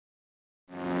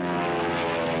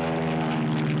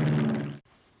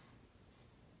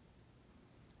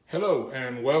Hello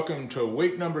and welcome to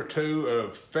week number 2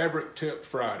 of Fabric Tip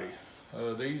Friday.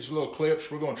 These little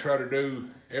clips we're going to try to do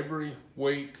every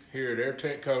week here at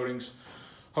Airtech Coatings,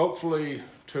 hopefully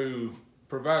to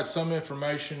provide some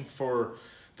information for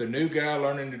the new guy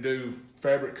learning to do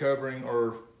fabric covering,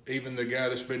 or even the guy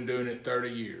that's been doing it 30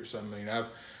 years. I mean,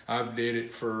 I've did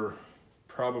it for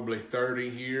probably 30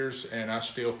 years and I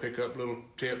still pick up little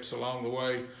tips along the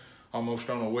way almost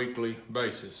on a weekly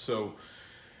basis.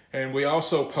 And we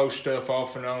also post stuff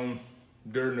off and on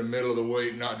during the middle of the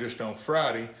week, not just on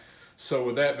Friday. So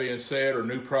with that being said, or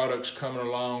new products coming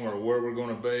along, or where we're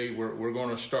going to be, we're going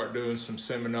to start doing some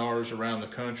seminars around the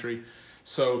country.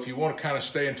 So if you want to kind of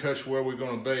stay in touch where we're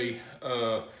going to be,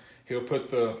 he'll put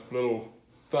the little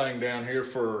thing down here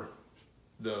for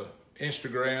the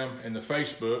Instagram and the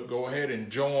Facebook. Go ahead and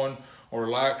join or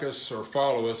like us or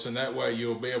follow us, and that way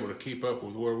you'll be able to keep up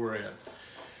with where we're at.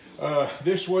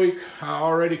 This week, I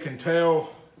already can tell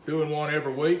doing one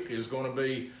every week is going to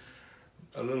be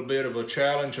a little bit of a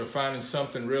challenge of finding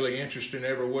something really interesting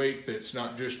every week that's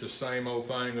not just the same old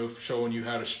thing of showing you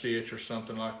how to stitch or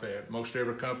something like that. Most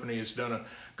every company has done a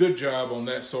good job on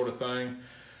that sort of thing.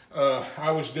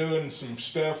 I was doing some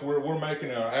stuff where we're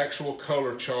making an actual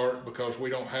color chart because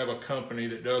we don't have a company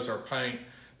that does our paint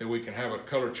that we can have a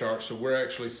color chart. So we're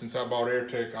actually, since I bought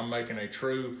Airtech, I'm making a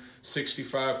true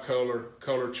 65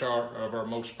 color chart of our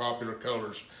most popular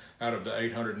colors out of the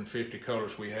 850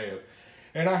 colors we have.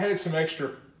 And I had some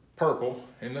extra purple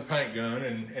in the paint gun,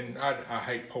 and I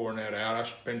hate pouring that out.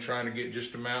 I've been trying to get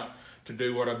just amount to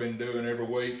do what I've been doing every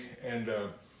week, and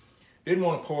didn't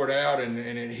want to pour it out, and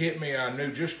it hit me. I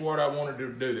knew just what I wanted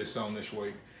to do this on this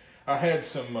week. I had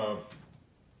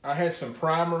some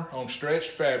primer on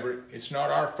stretched fabric. It's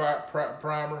not our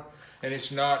primer, and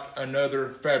it's not another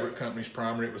fabric company's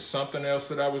primer. It was something else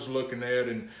that I was looking at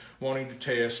and wanting to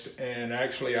test, and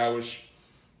actually I was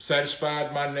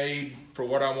satisfied my need for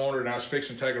what I wanted, and I was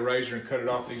fixing to take a razor and cut it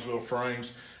off these little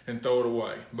frames and throw it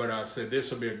away. But I said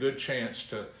this will be a good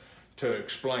chance to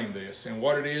explain this. And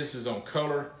what it is on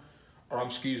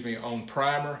on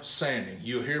primer sanding.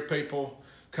 You'll hear people,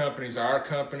 companies, our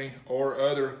company or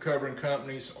other covering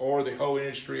companies or the whole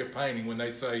industry of painting, when they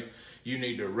say you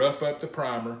need to rough up the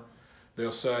primer,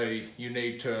 they'll say you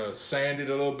need to sand it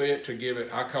a little bit to give it,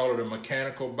 I call it a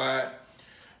mechanical bite.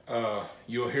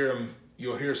 You'll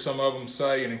hear some of them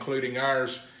say, and including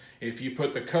ours, if you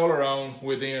put the color on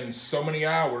within so many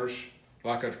hours,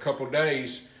 like a couple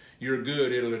days, you're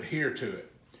good, it'll adhere to it.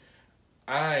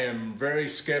 I am very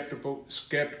skeptical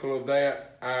of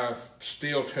that. I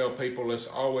still tell people, let's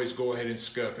always go ahead and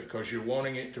scuff it, because you're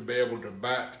wanting it to be able to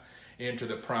bite into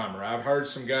the primer. I've heard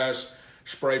some guys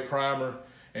spray primer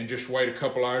and just wait a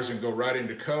couple hours and go right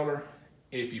into color.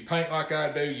 If you paint like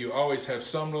I do, you always have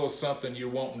some little something you're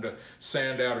wanting to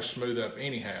sand out or smooth up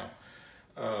anyhow.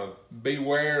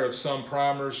 Beware of some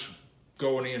primers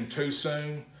going in too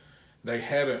soon. They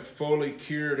haven't fully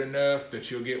cured enough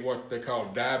that you'll get what they call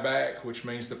dieback, which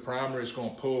means the primer is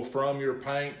going to pull from your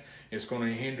paint. It's going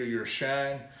to hinder your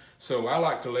shine. So I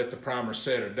like to let the primer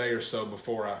set a day or so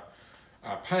before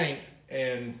I paint,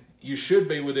 and you should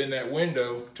be within that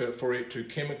window for it to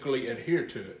chemically adhere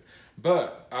to it.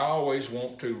 But I always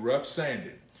want to rough sand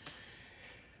it.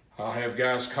 I'll have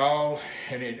guys call,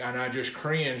 and I just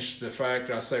cringe the fact,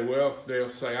 I say, well,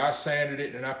 they'll say, I sanded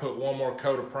it and I put one more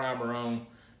coat of primer on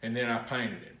and then I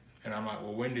painted it. And I'm like,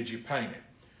 well, when did you paint it?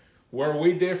 Where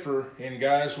we differ in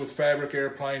guys with fabric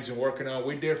airplanes and working on,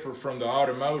 we differ from the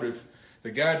automotive.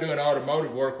 The guy doing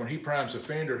automotive work, when he primes a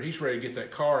fender, he's ready to get that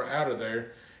car out of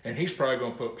there, and he's probably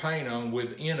gonna put paint on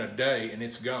within a day and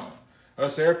it's gone.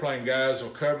 Us airplane guys will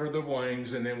cover the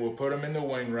wings, and then we'll put them in the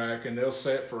wing rack, and they'll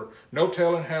set for no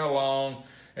telling how long,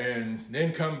 and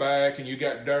then come back and you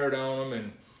got dirt on them.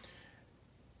 And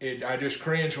I just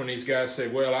cringe when these guys say,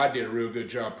 well, I did a real good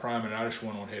job priming, I just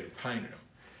went on ahead and painted them.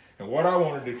 And what I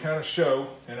wanted to kind of show,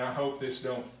 and I hope this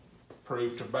don't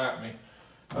prove to bite me,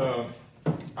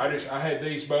 I had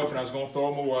these both and I was going to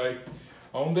throw them away.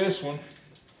 On this one,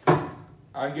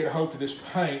 I can get a hold of this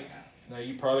paint. Now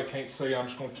you probably can't see, I'm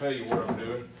just going to tell you what I'm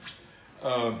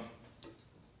doing.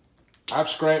 I've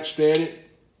scratched at it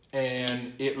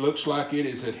and it looks like it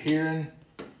is adhering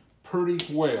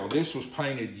pretty well. This was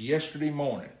painted yesterday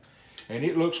morning and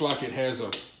it looks like it has a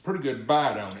pretty good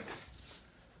bite on it.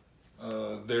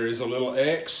 There is a little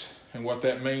X, and what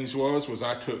that means was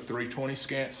I took 320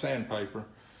 sandpaper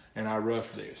and I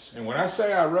roughed this. And when I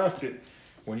say I roughed it,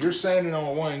 when you're sanding on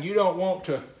a wing, you don't want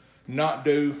to not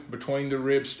do between the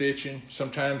rib stitching.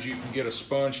 Sometimes you can get a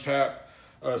sponge type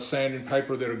sanding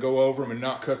paper that'll go over them and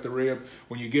not cut the rib.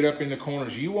 When you get up in the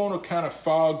corners, you want to kind of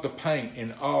fog the paint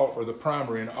in all, or the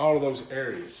primer in all of those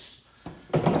areas.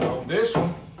 On this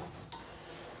one,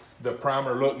 the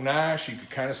primer looked nice. You could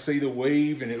kind of see the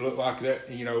weave, and it looked like that,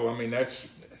 you know, I mean,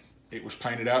 it was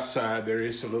painted outside. There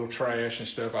is a little trash and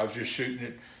stuff. I was just shooting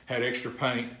it, had extra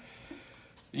paint.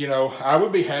 You know, I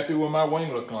would be happy with my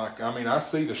wing looking like. I mean, I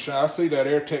see the shine, I see that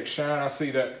AirTech shine, I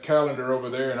see that calendar over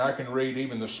there, and I can read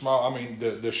even the small, I mean,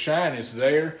 the shine is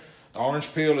there. The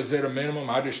orange peel is at a minimum.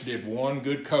 I just did one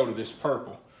good coat of this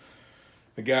purple.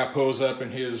 The guy pulls up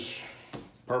in his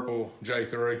purple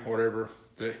J3, whatever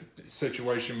the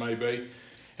situation may be,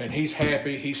 and he's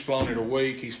happy. He's flown it a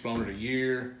week, he's flown it a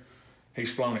year,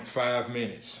 he's flown it 5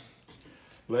 minutes.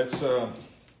 Let's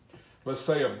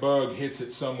say a bug hits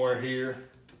it somewhere here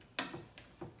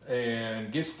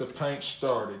and gets the paint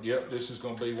started. Yep, this is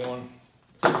going to be one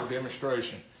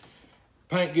demonstration.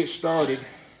 Paint gets started.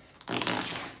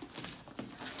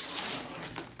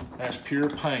 That's pure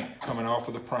paint coming off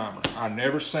of the primer. I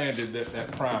never sanded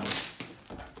that primer,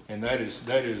 and that is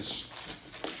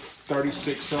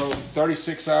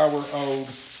 36-hour-old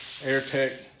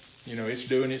AirTech. You know, it's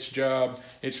doing its job.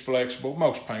 It's flexible.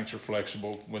 Most paints are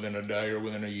flexible within a day or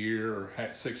within a year or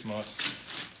 6 months.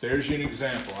 There's you an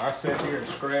example. I sat here and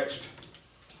scratched.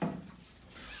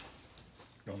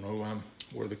 Don't know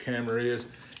where the camera is.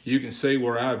 You can see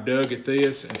where I've dug at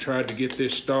this and tried to get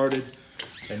this started,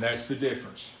 and that's the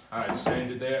difference. I had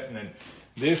sanded that, and then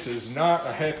this is not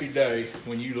a happy day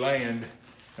when you land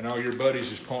and all your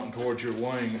buddies is pointing towards your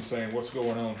wing and saying, what's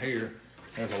going on here?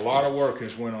 There's a lot of work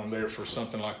has went on there for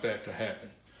something like that to happen.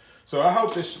 So I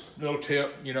hope this little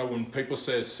tip, you know, when people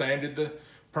say sanded the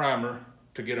primer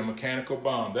to get a mechanical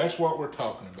bond, that's what we're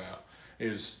talking about,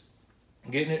 is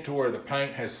getting it to where the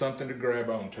paint has something to grab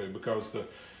onto, because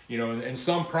you know, in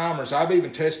some primers, I've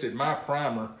even tested my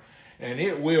primer and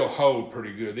it will hold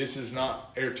pretty good. This is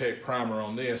not AirTech primer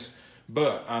on this,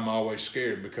 but I'm always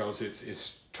scared because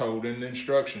it's told in the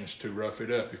instructions to rough it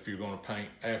up if you're going to paint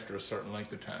after a certain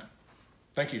length of time.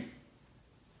 Thank you.